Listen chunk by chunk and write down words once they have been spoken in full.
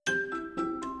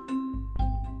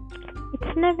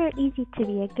It's never easy to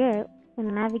be a girl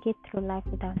and navigate through life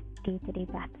without day-to-day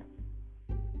battles,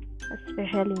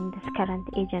 especially in this current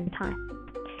age and time.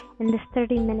 In this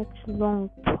 30 minutes long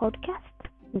podcast,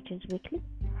 which is weekly,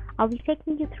 I'll be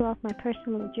taking you throughout my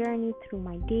personal journey through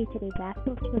my day-to-day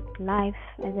battles with life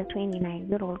as a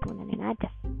 29-year-old woman in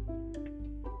Addis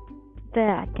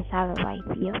Ababa,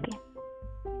 Ethiopia.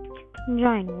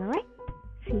 Join me, alright?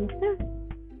 See you soon.